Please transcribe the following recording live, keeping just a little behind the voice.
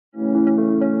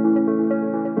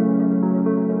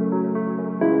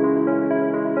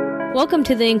Welcome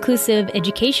to the Inclusive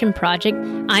Education Project.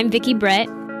 I'm Vicki Brett.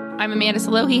 I'm Amanda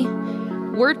Salohi.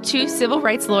 We're two civil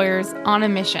rights lawyers on a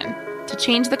mission to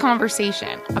change the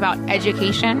conversation about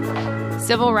education,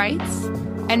 civil rights,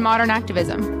 and modern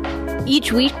activism.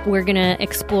 Each week, we're going to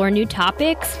explore new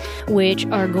topics which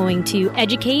are going to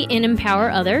educate and empower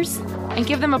others and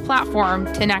give them a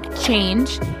platform to enact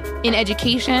change in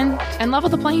education and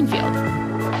level the playing field.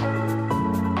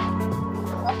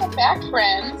 Welcome back,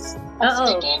 friends.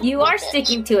 You are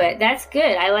sticking to it. That's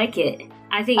good. I like it.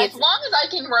 I think as long as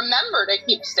I can remember to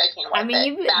keep sticking with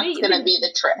it, that's going to be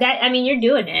the trick. You're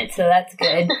doing it, so that's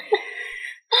good.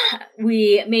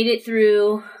 We made it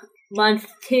through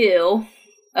month 2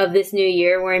 of this new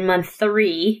year. We're in month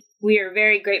 3. We are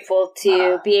very grateful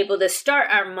to be able to start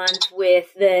our month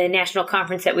with the national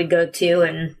conference that we go to,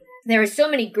 and there were so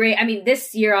many great,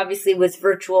 this year obviously was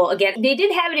virtual. Again, they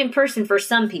did have it in person for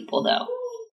some people, though.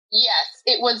 Yes,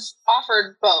 it was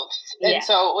offered both. And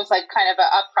so it was like kind of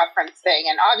a preference thing.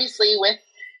 And obviously with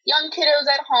young kiddos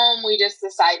at home, we just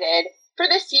decided for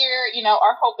this year,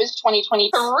 our hope is 2023,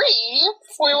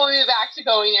 we will be back to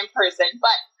going in person.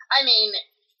 But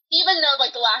even though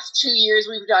like the last 2 years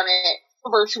we've done it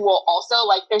virtual also,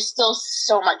 like there's still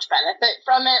so much benefit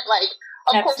from it. Like,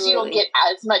 of course you don't get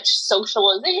as much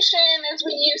socialization as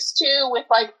we used to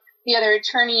with like the other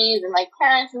attorneys and like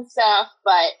parents and stuff,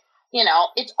 but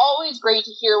it's always great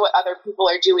to hear what other people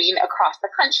are doing across the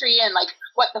country and like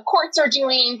what the courts are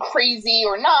doing, crazy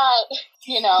or not,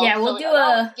 Yeah, we'll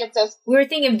we were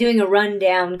thinking of doing a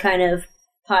rundown kind of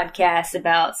podcast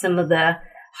about some of the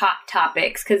hot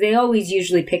topics, because they always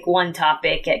usually pick one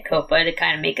topic at COPA to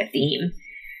kind of make a theme.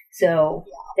 So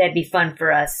that'd be fun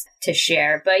for us to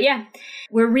share. But yeah,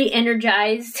 we're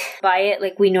re-energized by it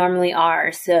like we normally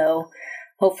are. So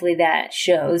hopefully that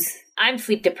shows. I'm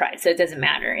sleep deprived, so it doesn't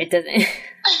matter. It doesn't.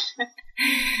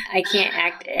 I can't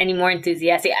act any more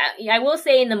enthusiastic. I will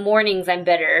say in the mornings I'm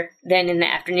better than in the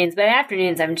afternoons, but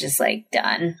afternoons I'm just like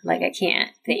done. Like I can't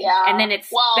think. Yeah. And then it's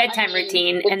bedtime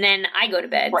routine, and then I go to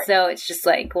bed. Right. So it's just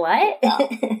like, what? Yeah.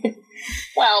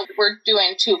 Well, we're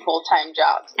doing 2 full-time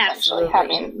jobs, essentially,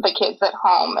 having the kids at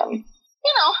home. And,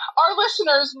 our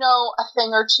listeners know a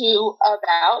thing or two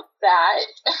about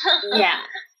that. Yeah.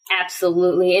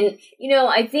 Absolutely. And,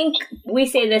 I think we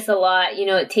say this a lot,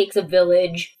 it takes a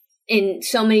village in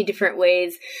so many different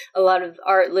ways. A lot of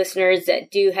our listeners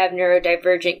that do have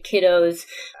neurodivergent kiddos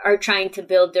are trying to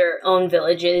build their own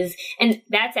villages. And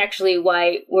that's actually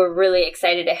why we're really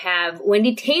excited to have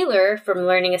Wendy Taylor from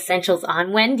Learning Essentials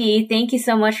on. Wendy, thank you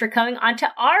so much for coming onto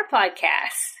our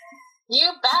podcast. You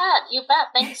bet.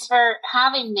 Thanks for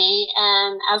having me.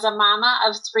 And as a mama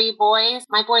of 3 boys,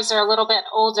 my boys are a little bit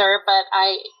older, but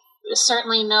I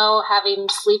certainly know having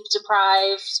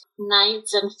sleep-deprived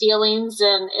nights and feelings,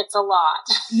 and it's a lot.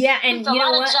 Yeah, and it's a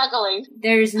lot of juggling.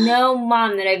 There's no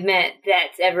mom that I've met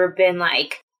that's ever been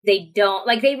like,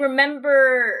 they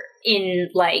remember in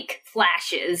like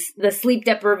flashes the sleep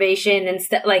deprivation and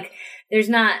stuff. Like, there's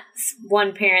not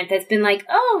one parent that's been like,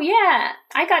 oh yeah,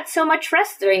 I got so much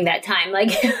rest during that time. Like,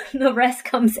 the rest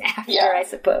comes after, I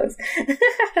suppose.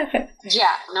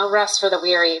 Yeah, no rest for the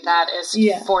weary. That is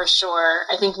for sure.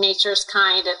 I think nature's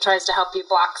kind. It tries to help you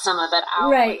block some of it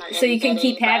out. Right, so you can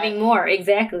keep having more.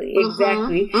 Exactly.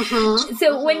 Mm-hmm.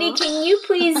 So, Wendy, can you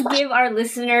please give our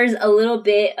listeners a little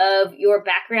bit of your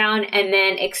background and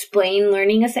then explain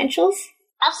Learning Essentials?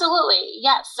 Absolutely.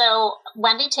 Yeah. So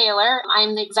Wendy Taylor,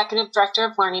 I'm the Executive Director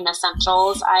of Learning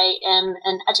Essentials. I am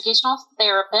an educational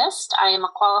therapist. I am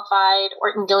a qualified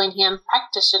Orton Gillingham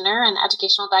practitioner, an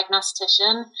educational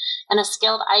diagnostician, and a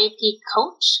skilled IEP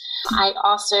coach. I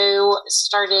also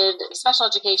started a special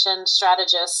education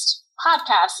strategist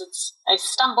podcast. I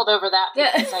stumbled over that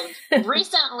because I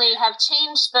recently have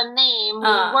changed the name.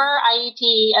 We were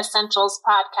IEP Essentials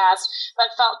podcast,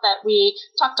 but felt that we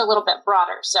talked a little bit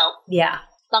broader. So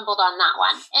stumbled on that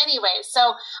one. Anyway,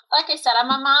 so like I said,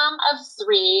 I'm a mom of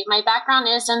 3. My background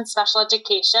is in special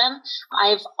education.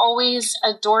 I've always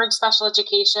adored special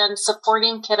education,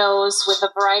 supporting kiddos with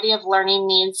a variety of learning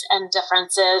needs and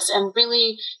differences, and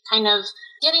really kind of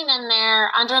getting in there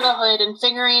under the hood and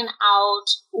figuring out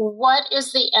what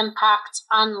is the impact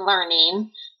on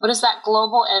learning, what is that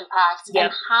global impact,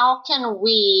 and how can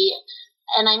we,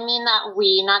 and I mean that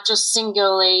we, not just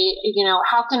singularly,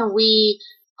 how can we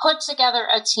put together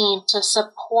a team to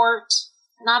support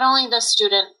not only the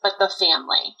student, but the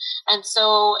family. And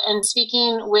so, in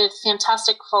speaking with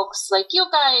fantastic folks like you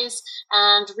guys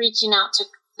and reaching out to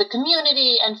the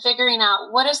community and figuring out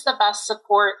what is the best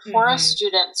support for a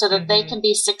student so that they can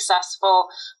be successful,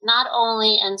 not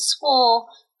only in school,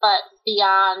 but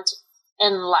beyond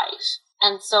in life.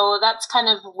 And so that's kind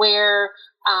of where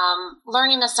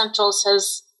Learning Essentials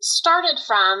has started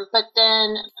from, but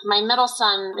then my middle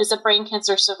son is a brain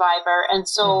cancer survivor. And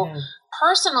so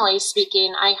personally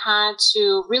speaking, I had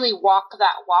to really walk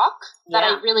that walk that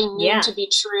I really knew to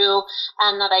be true,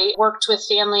 and that I worked with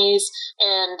families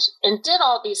and did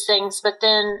all these things. But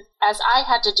then as I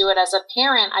had to do it as a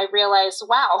parent, I realized,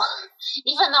 wow,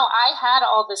 even though I had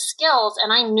all the skills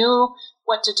and I knew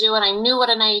what to do and I knew what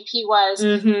an IEP was,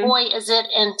 boy, is it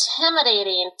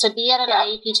intimidating to be at an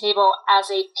IEP table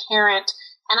as a parent.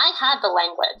 And I had the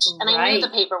language and I knew the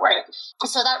paperwork.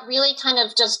 So that really kind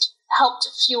of just helped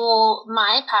fuel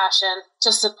my passion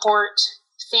to support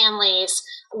families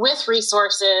with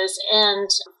resources and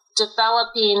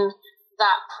developing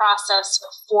that process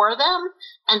for them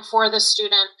and for the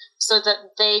student so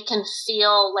that they can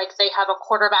feel like they have a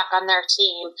quarterback on their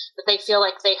team, that they feel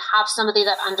like they have somebody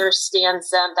that understands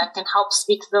them, that can help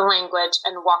speak the language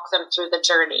and walk them through the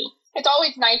journey. It's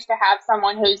always nice to have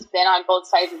someone who's been on both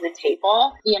sides of the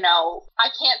table. You know, I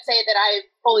can't say that I've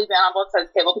fully been on both sides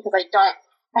of the table because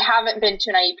I haven't been to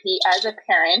an IEP as a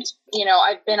parent. You know,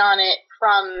 I've been on it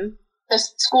from the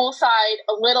school side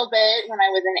a little bit when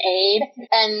I was an aide,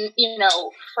 and, you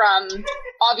know, from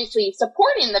obviously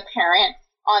supporting the parent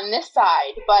on this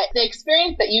side, but the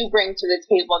experience that you bring to the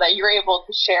table that you're able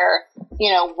to share,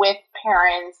 you know, with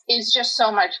parents is just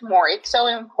so much more. It's so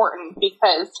important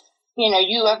because, you know,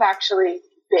 you have actually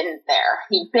been there.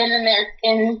 You've been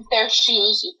in their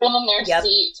shoes. You've been in their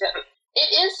seats. And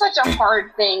it is such a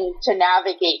hard thing to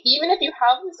navigate, even if you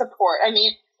have the support. I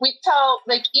mean, we tell,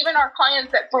 like, even our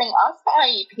clients that bring us to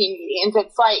IEP meetings,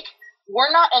 it's like,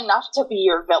 we're not enough to be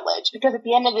your village, because at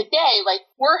the end of the day, like,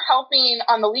 we're helping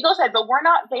on the legal side, but we're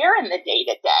not there in the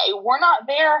day-to-day. We're not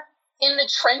there in the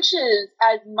trenches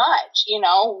as much, you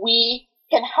know. We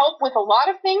can help with a lot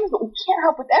of things, but we can't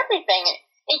help with everything,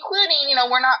 including, you know,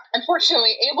 we're not,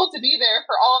 unfortunately, able to be there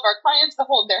for all of our clients to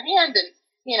hold their hand and,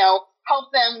 you know,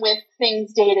 help them with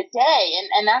things day to day.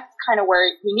 And that's kind of where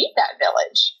you need that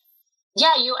village.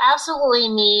 Yeah, you absolutely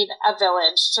need a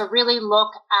village to really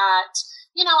look at,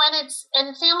 you know,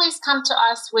 and families come to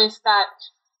us with that,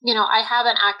 you know, I have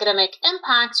an academic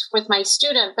impact with my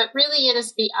student, but really it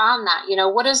is beyond that. You know,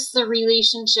 what is the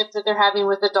relationship that they're having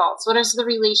with adults? What is the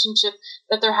relationship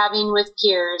that they're having with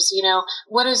peers? You know,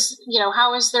 what is, you know,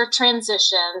 how is their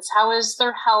transitions? How is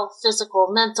their health, physical,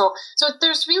 mental? So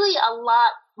there's really a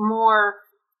lot more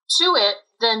to it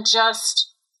than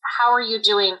just how are you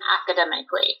doing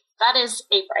academically? That is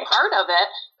a part of it,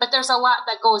 but there's a lot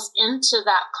that goes into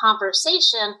that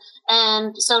conversation.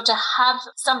 And so to have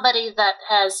somebody that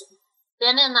has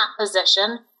been in that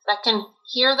position, that can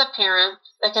hear the parent,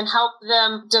 that can help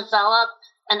them develop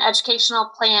an educational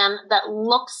plan that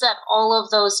looks at all of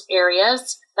those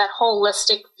areas, that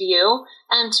holistic view,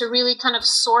 and to really kind of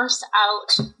source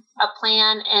out a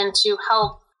plan and to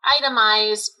help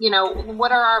itemize, you know,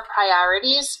 what are our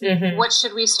priorities? What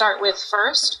should we start with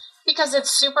first? Because it's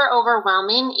super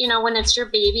overwhelming, you know, when it's your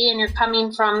baby and you're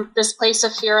coming from this place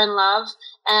of fear and love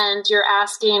and you're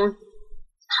asking,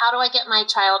 how do I get my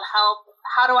child help?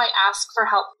 How do I ask for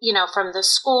help, you know, from the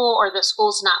school, or the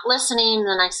school's not listening?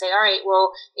 Then I say, all right,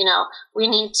 well, you know, we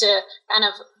need to kind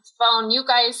of phone you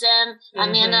guys in,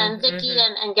 Amanda and Vicki,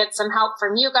 and get some help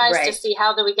from you guys to see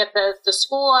how do we get the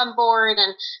school on board,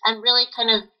 and really kind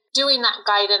of doing that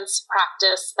guidance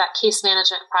practice, that case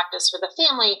management practice for the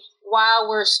family, while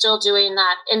we're still doing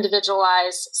that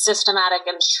individualized systematic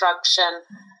instruction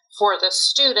for the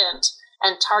student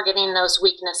and targeting those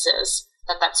weaknesses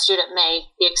that student may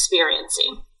be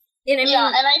experiencing. And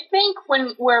I think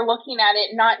when we're looking at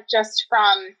it, not just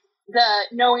from the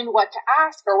knowing what to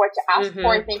ask or what to ask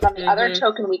for, I think on the other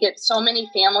token, we get so many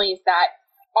families that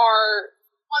are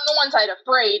on the one side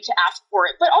afraid to ask for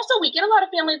it, but also we get a lot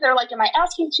of families that are like, am I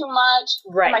asking too much?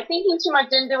 Am I thinking too much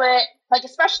into it? Like,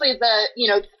 especially the, you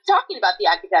know, talking about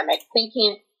the academic,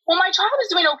 thinking, well, my child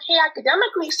is doing okay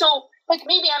academically, so like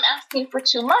maybe I'm asking for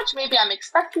too much, maybe I'm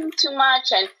expecting too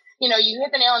much. And, you know, you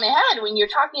hit the nail on the head when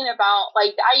you're talking about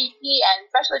like the IEP and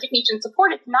special education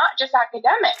support. It's not just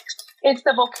academics. It's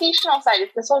the vocational side.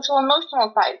 It's the social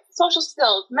emotional side, social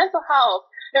skills, mental health.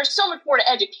 There's so much more to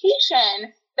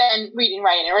education than reading,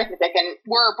 writing, and arithmetic. And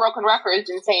we're broken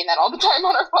records in saying that all the time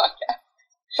on our podcast.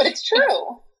 But it's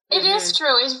true. It is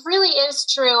true. It really is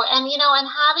true. And, you know, and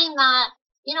having that,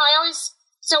 you know,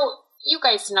 so you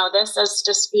guys know this as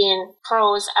just being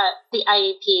pros at the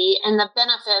IEP and the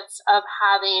benefits of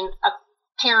having a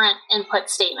parent input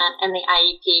statement in the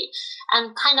IEP,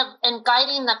 and kind of and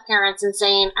guiding the parents and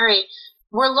saying, all right,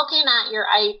 we're looking at your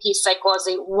IEP cycle as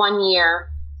a 1-year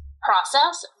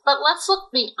process, but let's look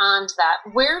beyond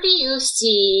that. Where do you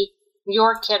see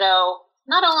your kiddo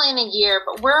not only in a year,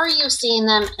 but where are you seeing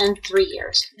them in 3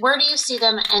 years? Where do you see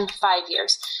them in 5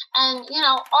 years? And,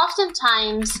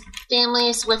 oftentimes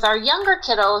families with our younger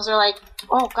kiddos are like,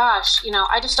 oh gosh,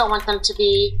 I just don't want them to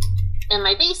be in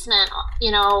my basement,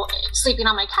 sleeping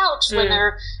on my couch when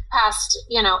they're past,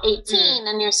 18.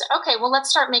 And you're okay, well, let's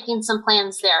start making some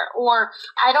plans there. Or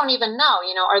I don't even know,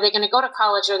 are they going to go to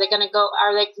college?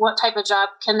 What type of job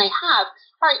can they have?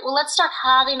 All right, well, let's start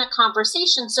having a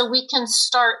conversation so we can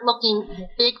start looking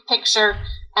big picture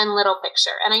and little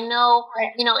picture. And I know,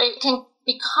 it can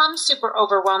become super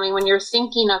overwhelming when you're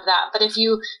thinking of that. But if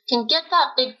you can get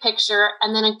that big picture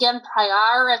and then again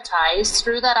prioritize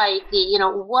through that IEP,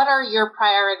 what are your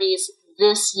priorities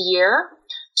this year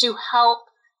to help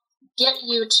get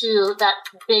you to that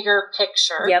bigger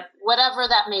picture, whatever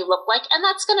that may look like. And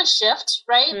that's going to shift,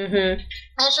 right? Mm-hmm.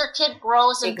 As your kid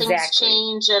grows and things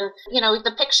change and,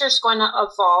 the picture's going to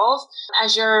evolve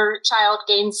as your child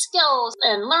gains skills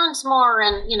and learns more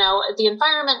and, the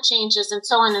environment changes and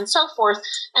so on and so forth.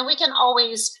 And we can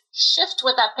always shift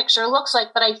what that picture looks like.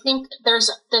 But I think there's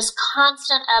this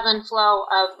constant ebb and flow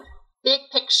of big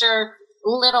picture,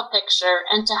 little picture,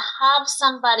 and to have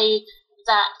somebody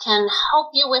that can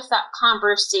help you with that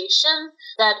conversation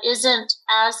that isn't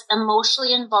as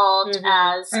emotionally involved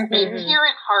as a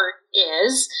parent heart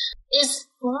is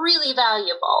really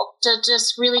valuable to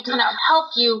just really kind of help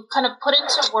you kind of put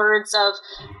into words of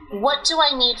what do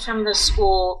I need from the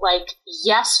school like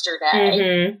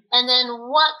yesterday? And then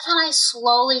what can I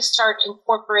slowly start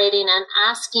incorporating and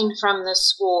asking from the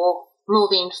school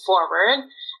moving forward?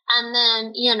 And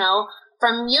then,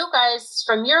 from you guys,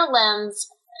 from your lens,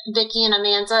 Vicki and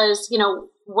Amanda, is,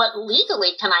 what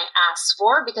legally can I ask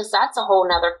for? Because that's a whole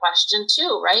nother question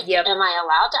too, right? Yep. Am I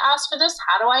allowed to ask for this?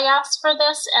 How do I ask for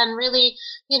this? And really,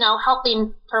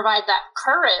 helping provide that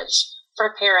courage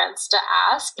for parents to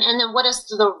ask. And then what is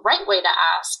the right way to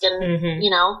ask and,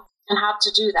 and how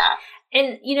to do that.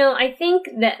 And, I think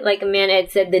that, like Amanda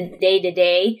had said, the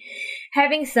day-to-day,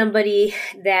 having somebody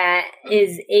that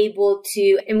is able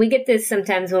to, and we get this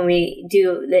sometimes when we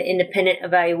do the independent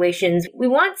evaluations, we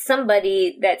want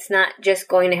somebody that's not just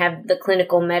going to have the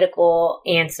clinical medical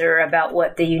answer about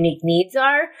what the unique needs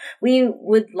are. We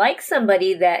would like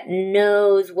somebody that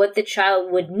knows what the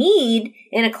child would need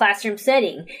in a classroom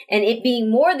setting, and it being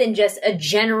more than just a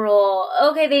general,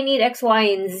 okay, they need X, Y,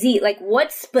 and Z. Like,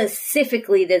 what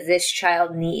specifically does this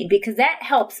child need? Because that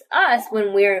helps us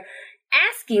when we're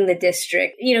asking the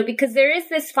district, because there is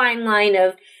this fine line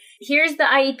of here's the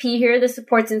IEP, here are the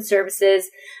supports and services,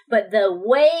 but the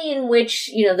way in which,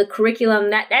 the curriculum,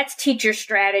 that's teacher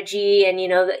strategy, and,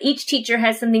 each teacher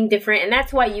has something different. And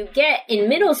that's why you get in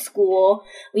middle school,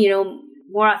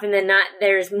 more often than not,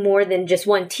 there's more than just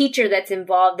one teacher that's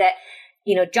involved that,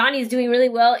 Johnny's doing really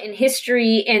well in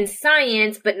history and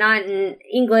science, but not in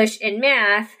English and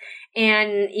math.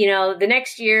 And, the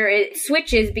next year it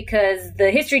switches because the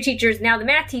history teacher is now the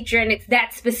math teacher and it's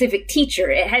that specific teacher.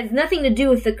 It has nothing to do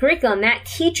with the curriculum. That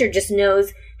teacher just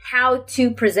knows how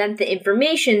to present the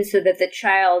information so that the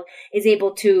child is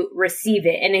able to receive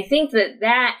it. And I think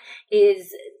that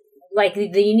is like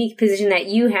the unique position that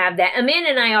you have, that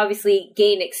Amanda and I obviously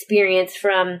gain experience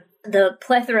from the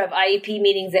plethora of IEP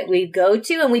meetings that we go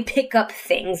to, and we pick up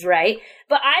things, right?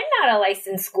 But I'm not a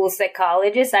licensed school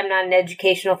psychologist. I'm not an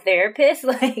educational therapist.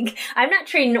 Like, I'm not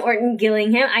trained in Orton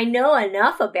Gillingham. I know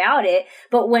enough about it.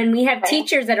 But when we have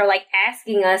teachers that are like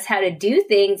asking us how to do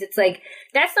things, it's like,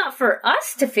 that's not for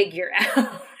us to figure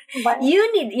out. Right. You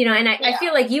need, and I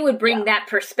feel like you would bring that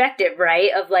perspective,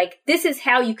 right? Of like, this is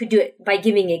how you could do it by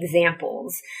giving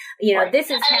examples.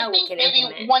 This is how we can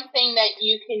implement. Maybe one thing that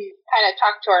you can kind of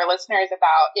talk to our listeners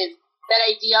about is that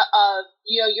idea of,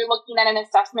 you're looking at an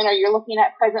assessment or you're looking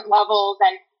at present levels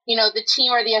and, the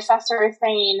team or the assessor is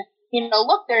saying,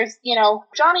 look, there's,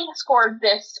 Johnny scored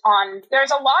this on,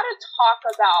 there's a lot of talk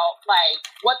about like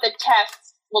what the tests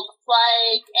looks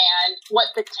like and what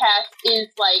the test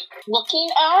is like looking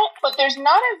at, but there's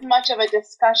not as much of a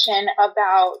discussion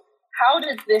about how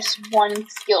does this one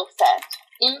skill set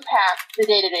impact the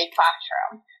day-to-day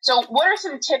classroom. So what are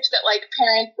some tips that like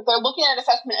parents, if they're looking at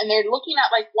assessment and they're looking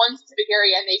at like one specific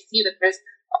area and they see that there's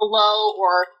a low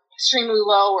or extremely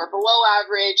low or below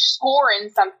average score in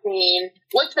something,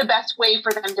 what's the best way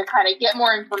for them to kind of get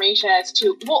more information as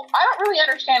to, well, I don't really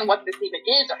understand what this even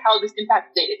is or how this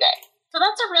impacts day-to-day? So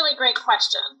that's a really great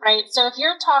question, right? So if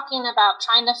you're talking about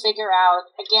trying to figure out,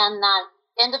 again, that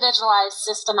individualized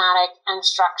systematic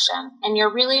instruction, and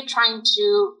you're really trying to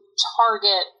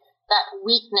target that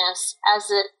weakness as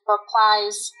it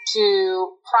applies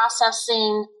to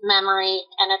processing, memory,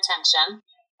 and attention,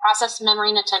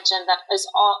 that is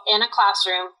all in a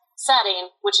classroom setting,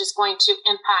 which is going to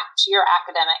impact your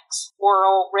academics,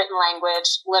 oral, written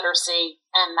language, literacy,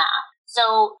 and math.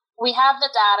 So we have the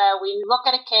data, we look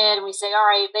at a kid and we say, all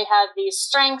right, they have these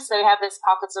strengths, they have these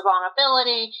pockets of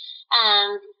vulnerability,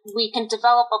 and we can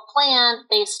develop a plan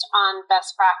based on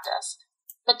best practice.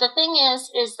 But the thing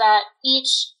is that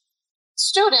each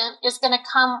student is going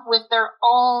to come with their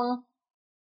own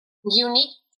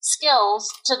unique skills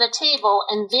to the table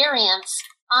and variance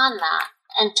on that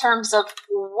in terms of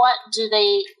what do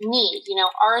they need.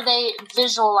 Are they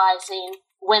visualizing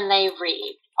when they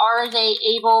read? Are they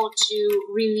able to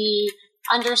really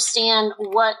understand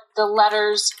what the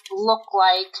letters look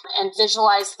like and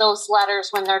visualize those letters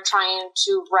when they're trying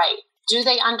to write? Do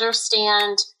they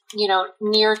understand,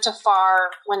 near to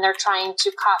far when they're trying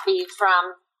to copy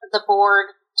from the board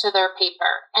to their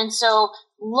paper? And so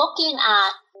looking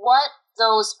at what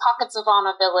those pockets of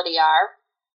vulnerability are,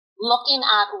 looking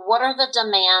at what are the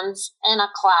demands in a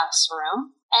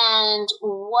classroom, and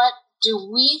what do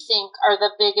we think are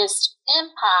the biggest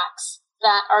impacts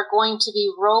that are going to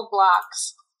be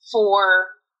roadblocks for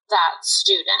that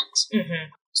student.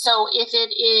 Mm-hmm. So if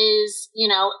it is,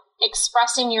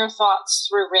 expressing your thoughts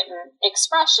through written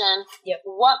expression, yep.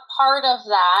 What part of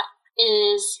that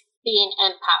is being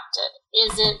impacted?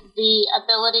 Is it the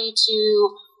ability to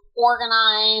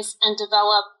organize and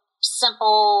develop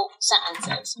simple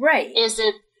sentences? Right. Is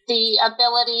it the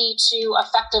ability to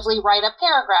effectively write a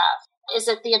paragraph? Is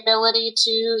it the ability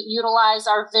to utilize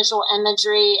our visual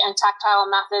imagery and tactile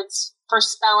methods for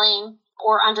spelling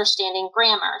or understanding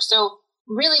grammar? So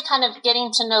really kind of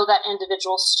getting to know that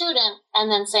individual student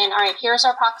and then saying, all right, here's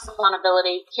our pockets of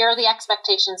vulnerability. Here are the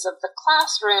expectations of the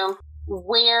classroom.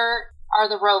 Where are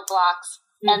the roadblocks?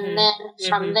 Mm-hmm. And then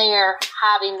from there,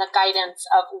 having the guidance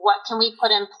of what can we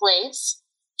put in place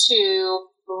to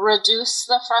reduce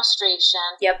the frustration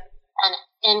yep. and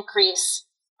increase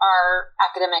our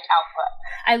academic output.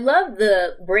 I love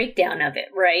the breakdown of it,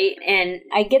 right? And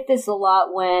I get this a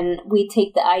lot when we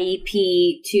take the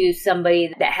IEP to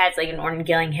somebody that has like an Orton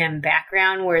Gillingham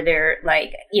background where they're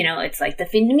like, it's like the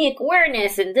phonemic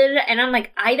awareness and I'm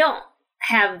like, I don't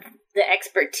have the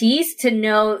expertise to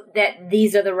know that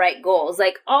these are the right goals.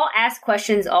 Like, I'll ask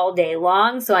questions all day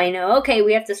long, so I know, okay,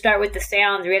 we have to start with the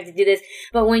sounds, we have to do this.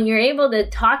 But when you're able to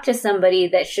talk to somebody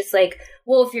that's just like,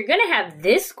 well, if you're going to have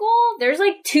this goal, there's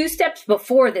like 2 steps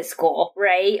before this goal,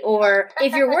 right? Or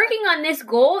if you're working on this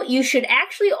goal, you should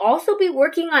actually also be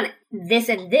working on this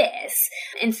and this.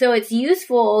 And so it's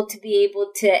useful to be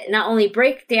able to not only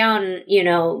break down,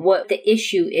 what the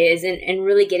issue is and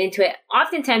really get into it.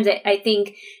 Oftentimes, I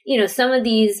think, some of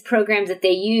these programs that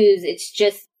they use, it's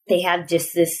just, they have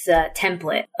just this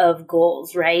template of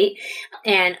goals, right?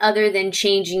 And other than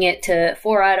changing it to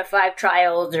 4 out of 5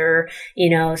 trials or,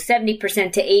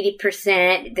 70% to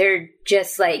 80%, they're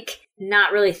just like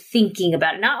not really thinking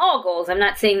about it. Not all goals. I'm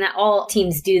not saying that all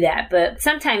teams do that, but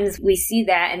sometimes we see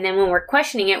that. And then when we're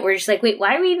questioning it, we're just like, wait,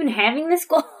 why are we even having this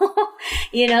goal?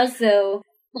 So.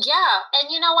 Yeah. And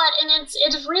you know what? And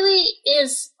it really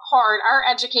is hard. Our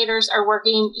educators are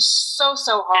working so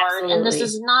hard. Absolutely. And this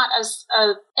is not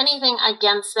anything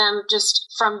against them.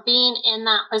 Just from being in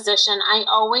that position, I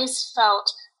always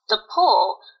felt the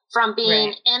pull from being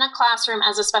right. in a classroom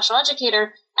as a special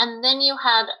educator. And then you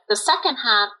had the second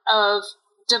hat of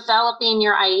developing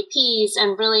your IEPs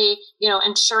and really,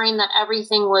 ensuring that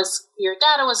your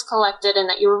data was collected and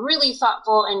that you were really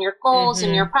thoughtful in your goals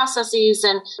and your processes.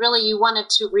 And really you wanted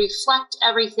to reflect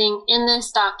everything in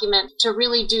this document to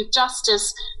really do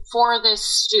justice for this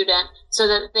student so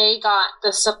that they got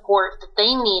the support that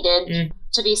they needed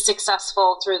to be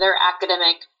successful through their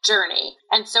academic journey.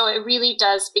 And so it really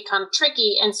does become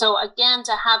tricky. And so again,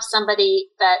 to have somebody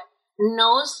that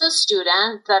knows the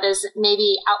student that is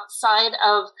maybe outside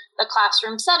of the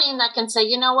classroom setting that can say,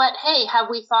 you know what, hey, have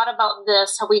we thought about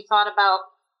this? Have we thought about,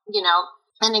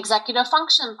 an executive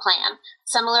function plan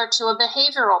similar to a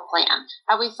behavioral plan?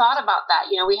 Have we thought about that?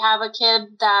 We have a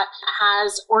kid that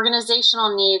has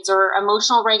organizational needs or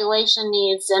emotional regulation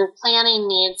needs and planning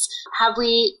needs. Have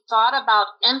we thought about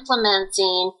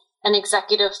implementing an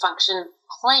executive function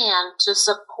plan to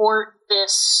support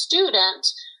this student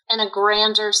in a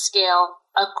grander scale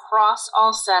across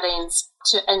all settings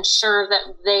to ensure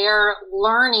that they're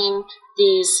learning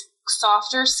these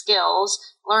softer skills,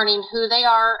 learning who they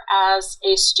are as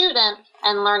a student,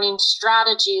 and learning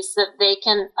strategies that they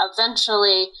can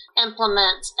eventually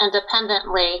implement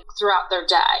independently throughout their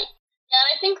day. Yeah,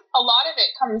 and I think a lot of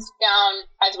it comes down,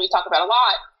 as we talk about a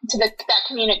lot, to that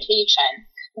communication.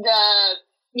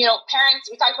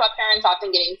 Parents, we talked about parents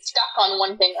often getting stuck on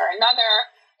one thing or another.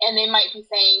 And they might be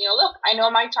saying, look, I know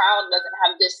my child doesn't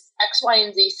have this X, Y, and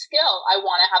Z skill. I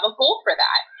want to have a goal for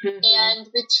that. Mm-hmm. And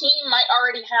the team might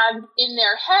already have in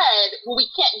their head, well, we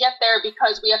can't get there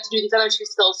because we have to do these other two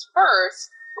skills first.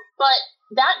 But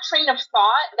that train of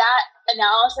thought, that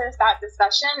analysis, that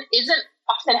discussion isn't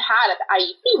often had at the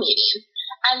IEP meeting.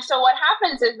 And so what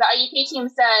happens is the IEP team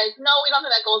says, no, we don't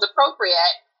think that goal is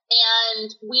appropriate.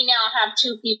 And we now have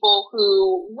two people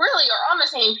who really are on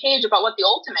the same page about what the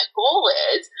ultimate goal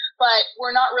is, but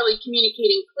we're not really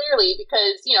communicating clearly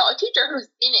because, a teacher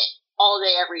who's in it all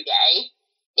day, every day,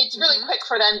 it's really quick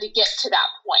for them to get to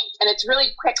that point. And it's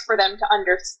really quick for them to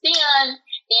understand.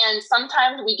 And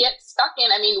sometimes we get stuck in,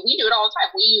 we do it all the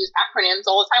time. We use acronyms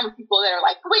all the time with people that are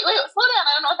like, wait, slow down.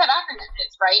 I don't know what that acronym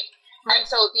is, right? And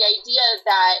so the idea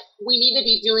that we need to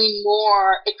be doing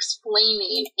more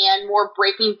explaining and more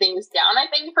breaking things down, I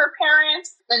think, for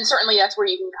parents, and certainly that's where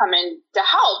you can come in to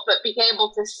help, but be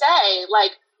able to say,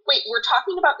 like, wait, we're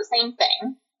talking about the same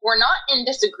thing. We're not in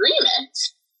disagreement.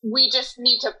 We just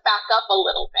need to back up a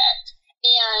little bit.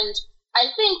 And I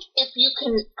think if you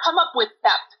can come up with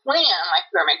that plan, like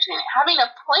you were mentioning, having a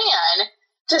plan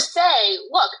to say,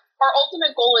 look, our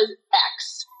ultimate goal is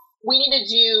X. We need to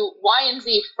do Y and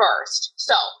Z first.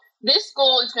 So this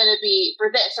goal is going to be for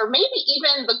this, or maybe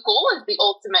even the goal is the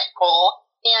ultimate goal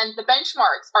and the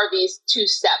benchmarks are these two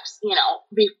steps,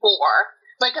 before.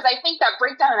 Because I think that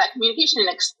breakdown of that communication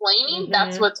and explaining,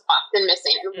 that's what's often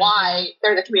missing and why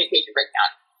there's a communication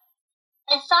breakdown.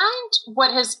 I find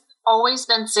what has always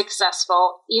been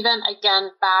successful, even again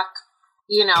back,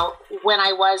 when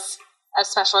I was a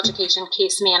special education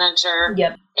case manager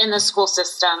in the school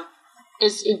system,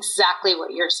 is exactly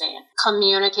what you're saying.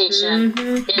 Communication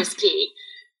is key.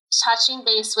 Touching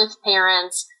base with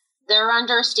parents, their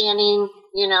understanding,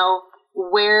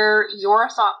 where your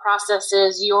thought process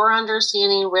is, your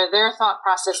understanding where their thought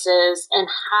process is, and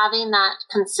having that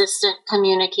consistent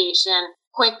communication,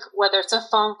 quick, whether it's a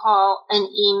phone call, an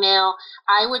email,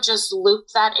 I would just loop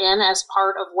that in as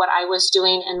part of what I was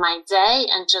doing in my day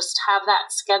and just have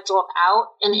that scheduled out.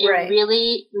 And it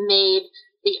really made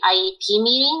the IEP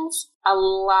meetings a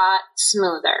lot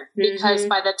smoother because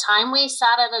by the time we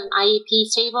sat at an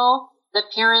IEP table, the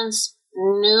parents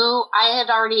knew I had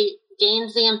already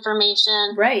gained the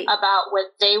information about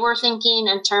what they were thinking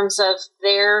in terms of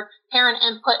their parent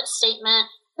input statement.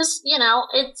 Because,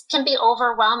 it can be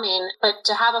overwhelming, but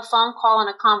to have a phone call and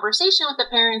a conversation with the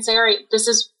parents, say, all right, this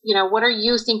is, what are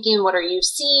you thinking? What are you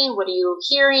seeing? What are you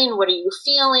hearing? What are you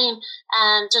feeling?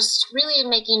 And just really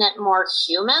making it more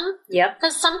human. Yep.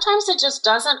 Because sometimes it just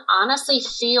doesn't honestly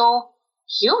feel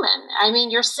human.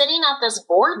 You're sitting at this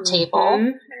board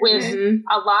table with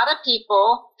a lot of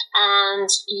people and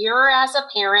you're as a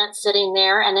parent sitting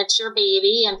there and it's your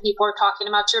baby and people are talking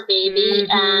about your baby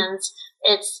and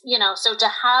it's, so to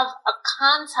have a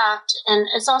contact and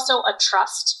it's also a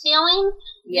trust feeling,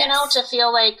 to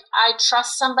feel like I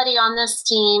trust somebody on this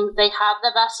team. They have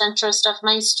the best interest of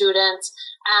my students,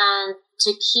 and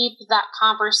to keep that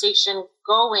conversation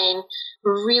going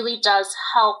really does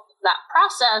help that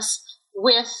process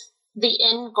with the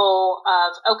end goal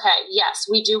of, okay, yes,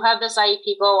 we do have this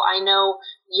IEP goal. I know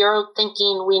you're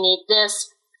thinking we need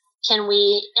this. Can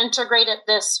we integrate it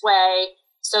this way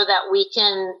so that we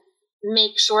can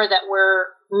make sure that we're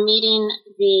meeting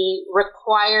the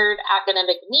required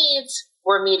academic needs,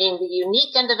 we're meeting the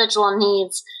unique individual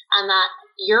needs, and that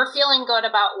you're feeling good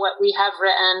about what we have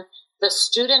written, the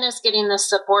student is getting the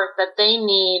support that they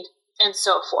need, and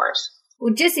so forth.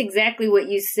 Well, just exactly what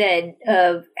you said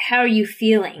of how are you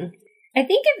feeling? I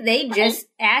think if they just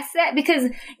ask that, because,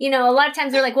 a lot of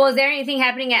times they're like, well, is there anything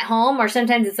happening at home? Or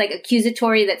sometimes it's like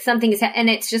accusatory that something is, and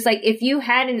it's just like, if you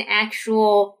had an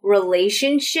actual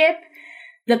relationship,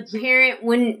 the parent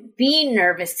wouldn't be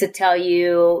nervous to tell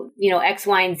you, X,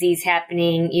 Y, and Z is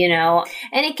happening,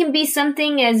 and it can be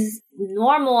something as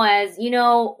normal as,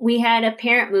 we had a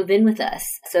parent move in with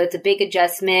us. So it's a big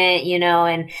adjustment,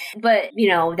 but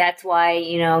that's why,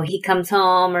 he comes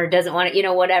home or doesn't want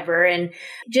to, whatever. And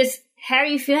just, how are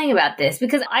you feeling about this?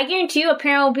 Because I guarantee you a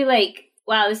parent will be like,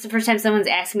 wow, this is the first time someone's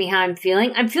asked me how I'm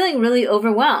feeling. I'm feeling really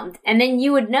overwhelmed. And then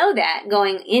you would know that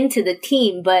going into the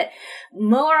team. But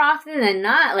more often than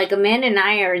not, like Amanda and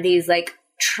I are these like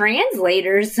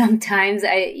translators sometimes,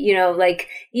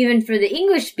 even for the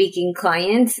English speaking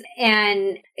clients.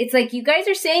 And it's like, you guys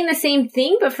are saying the same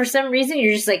thing, but for some reason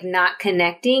you're just like not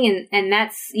connecting. And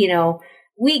that's,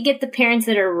 we get the parents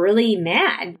that are really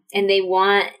mad and they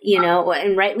want,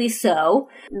 and rightly so,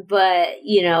 but,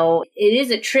 it is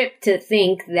a trip to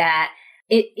think that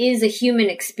it is a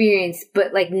human experience,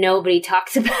 but like nobody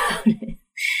talks about it.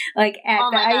 Like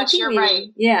at the IEP meeting. You're right.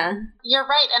 Yeah. You're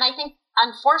right. And I think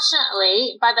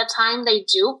unfortunately, by the time they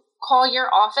do call your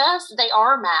office, they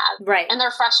are mad. Right. And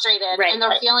they're frustrated. Right. And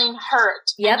they're feeling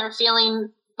hurt. Yep. And they're feeling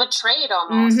betrayed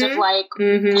almost of like,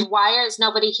 why is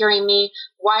nobody hearing me?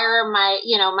 Why are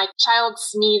my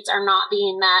child's needs are not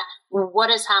being met? What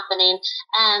is happening?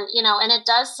 And, and it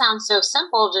does sound so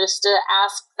simple just to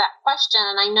ask that question.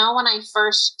 And I know when I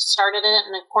first started it,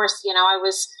 and of course, I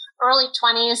was early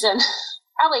 20s and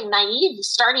probably naive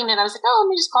starting it. I was like, oh, let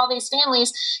me just call these families.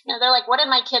 They're like, what did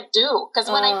my kid do? Because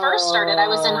when I first started, I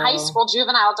was in high school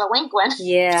juvenile delinquent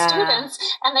students.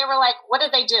 And they were like, what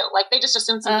did they do? Like, they just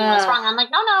assumed something was wrong. I'm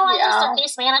like, no, I'm just a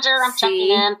case manager. I'm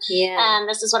checking in. Yeah. And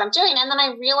this is what I'm doing. And then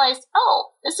I realized,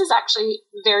 this is actually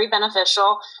very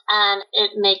beneficial. And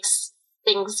it makes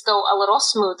things go a little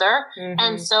smoother.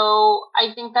 And so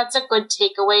I think that's a good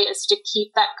takeaway, is to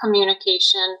keep that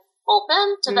communication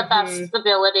open to the best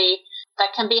ability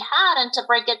that can be had, and to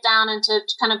break it down and to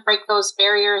kind of break those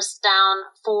barriers down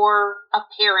for a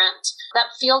parent that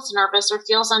feels nervous or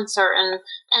feels uncertain,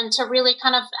 and to really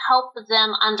kind of help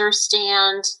them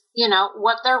understand,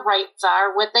 what their rights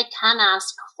are, what they can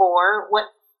ask for, what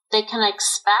they can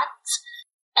expect.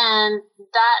 And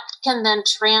that can then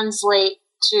translate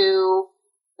to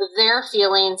their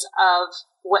feelings of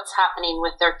what's happening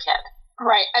with their kid.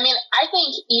 Right. I mean, I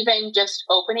think even just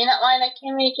opening that line of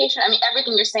communication,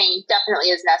 everything you're saying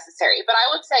definitely is necessary. But I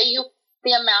would say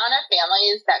the amount of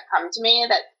families that come to me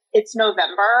that it's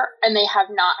November and they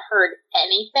have not heard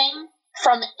anything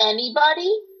from anybody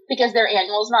because their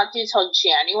annual is not due till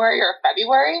January or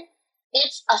February,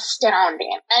 it's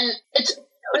astounding. And it's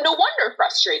no wonder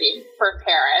frustrating for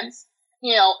parents,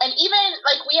 and even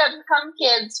like we have some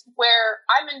kids where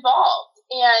I'm involved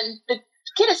and the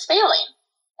kid is failing.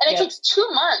 And it takes 2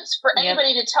 months for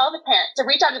anybody to tell the parent, to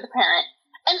reach out to the parent.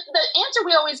 And the answer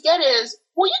we always get is,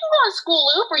 well, you can go on School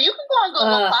Loop or you can go on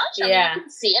Google Classroom and you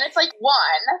can see. And it's like,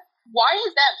 one, why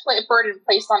is that burden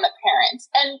placed on the parents?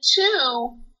 And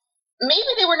two,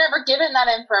 maybe they were never given that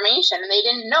information and they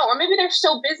didn't know. Or maybe they're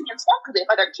so busy and small because they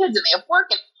have other kids and they have work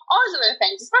and all these other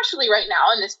things, especially right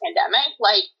now in this pandemic.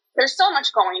 Like, there's so much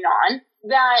going on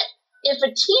that if a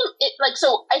team,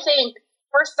 so I think,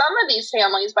 for some of these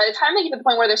families, by the time they get to the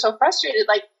point where they're so frustrated,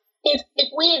 like if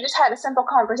we had just had a simple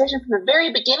conversation from the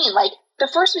very beginning, like the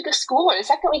first week of school or the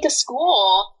second week of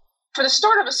school for the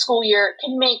start of a school year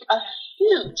can make a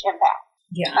huge impact.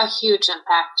 Yeah. A huge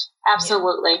impact.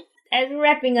 Absolutely. As we're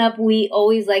wrapping up, we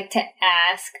always like to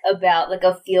ask about like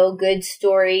a feel-good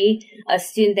story, a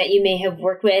student that you may have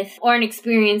worked with, or an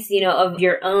experience, of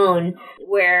your own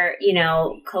where,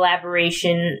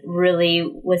 collaboration really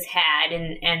was had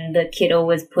and the kiddo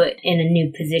was put in a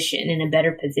new position, in a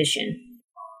better position.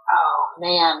 Oh,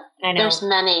 man. I know. There's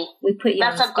many. We put you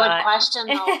on the spot. That's a good question,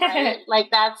 though, right? Like,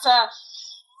 that's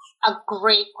a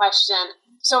great question.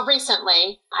 So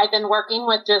recently, I've been working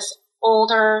with this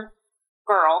older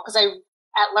girl, because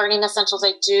at Learning Essentials,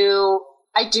 I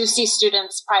do see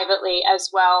students privately as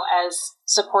well as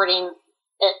supporting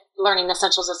Learning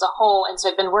Essentials as a whole. And so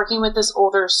I've been working with this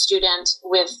older student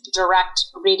with direct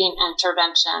reading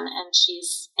intervention, and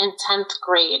she's in 10th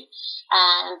grade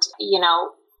and,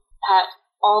 had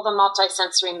all the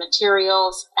multisensory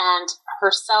materials, and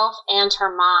herself and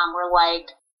her mom were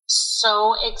like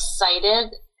so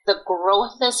excited. The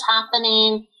growth is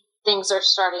happening. Things are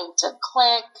starting to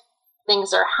click.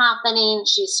 Things are happening.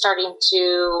 She's starting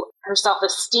to, her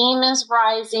self-esteem is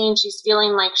rising. She's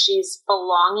feeling like she's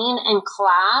belonging in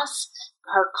class,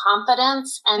 her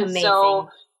confidence. And amazing. So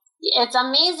it's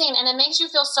amazing. And it makes you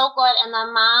feel so good. And the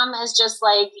mom is just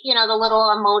like, the little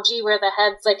emoji where the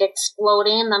head's like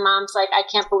exploding. The mom's like, I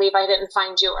can't believe I didn't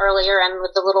find you earlier. And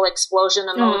with the little explosion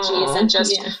emojis and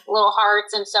just little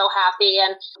hearts and so happy.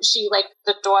 And she, like,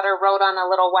 the daughter wrote on a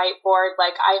little whiteboard,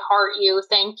 like, I heart you,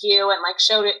 thank you. And like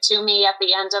showed it to me at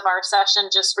the end of our session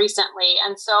just recently.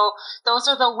 And so those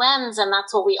are the wins. And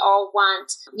that's what we all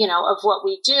want, of what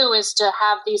we do, is to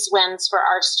have these wins for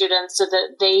our students so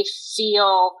that they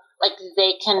feel like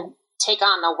they can take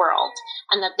on the world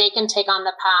and that they can take on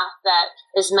the path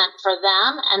that is meant for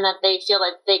them, and that they feel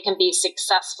like they can be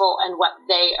successful in what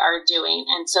they are doing.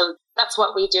 And so that's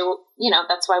what we do.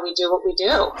 That's why we do what we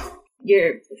do.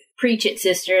 You're preach it,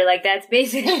 sister. Like, that's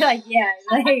basically like,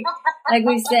 like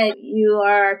we said, you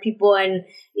are our people, and,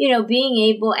 being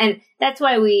able, and that's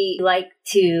why we like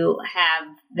to have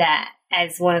that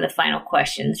as one of the final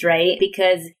questions, right?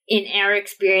 Because in our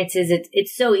experiences,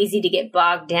 it's so easy to get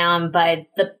bogged down by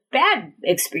the bad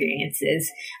experiences.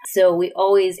 So we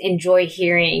always enjoy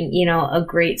hearing, a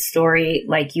great story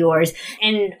like yours.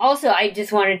 And also, I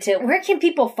just wanted to, where can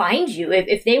people find you?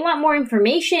 If they want more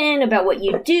information about what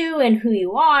you do and who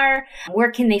you are,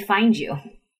 where can they find you?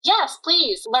 Yes,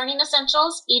 please.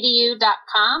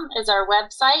 LearningEssentials.edu.com is our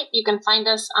website. You can find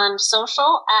us on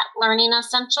social at Learning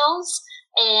Essentials.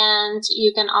 And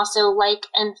you can also like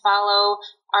and follow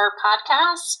our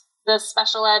podcast, The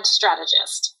Special Ed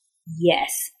Strategist.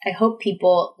 Yes. I hope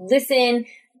people listen.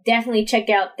 Definitely check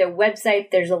out their website.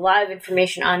 There's a lot of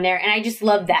information on there. And I just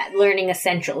love that. Learning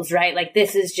essentials, right? Like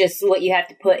this is just what you have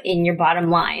to put in your bottom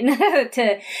line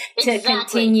to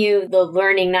continue the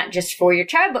learning, not just for your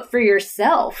child, but for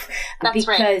yourself. That's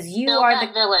because right. you Build are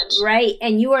that village. Right.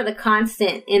 And you are the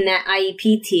constant in that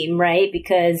IEP team, right?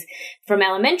 Because from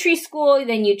elementary school,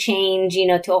 then you change,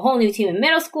 to a whole new team in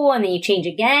middle school, and then you change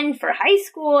again for high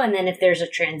school. And then if there's a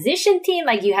transition team,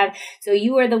 so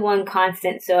you are the one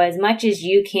constant. So as much as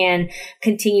you can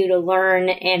continue to learn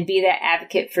and be that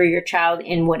advocate for your child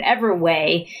in whatever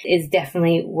way is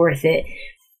definitely worth it.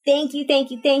 Thank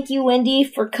you, Wendy,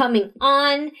 for coming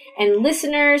on. And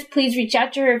listeners, please reach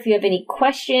out to her if you have any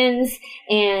questions.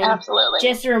 And absolutely,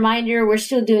 just a reminder, we're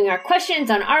still doing our questions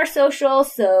on our social,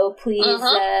 so please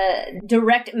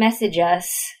direct message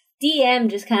us. DM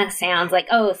just kind of sounds like,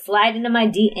 slide into my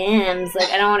DMs. Like,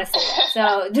 I don't want to say that.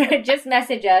 So just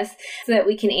message us so that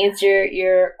we can answer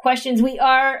your questions. We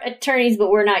are attorneys, but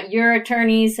we're not your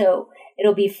attorneys, so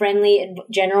it'll be friendly and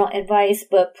general advice,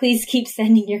 but please keep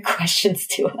sending your questions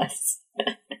to us.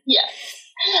 Yes.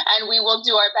 And we will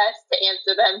do our best to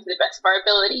answer them to the best of our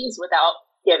abilities without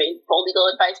giving full legal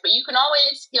advice. But you can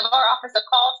always give our office a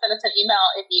call, send us an email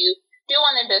if you do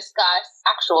want to discuss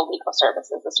actual legal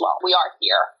services as well. We are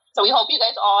here. So we hope you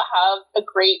guys all have a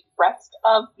great rest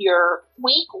of your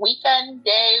week, weekend,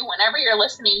 day, whenever you're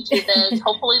listening to this.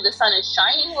 Hopefully the sun is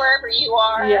shining wherever you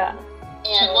are. Yeah.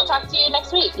 And we'll talk to you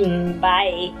next week.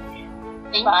 Bye.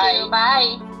 Thank you.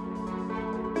 Bye.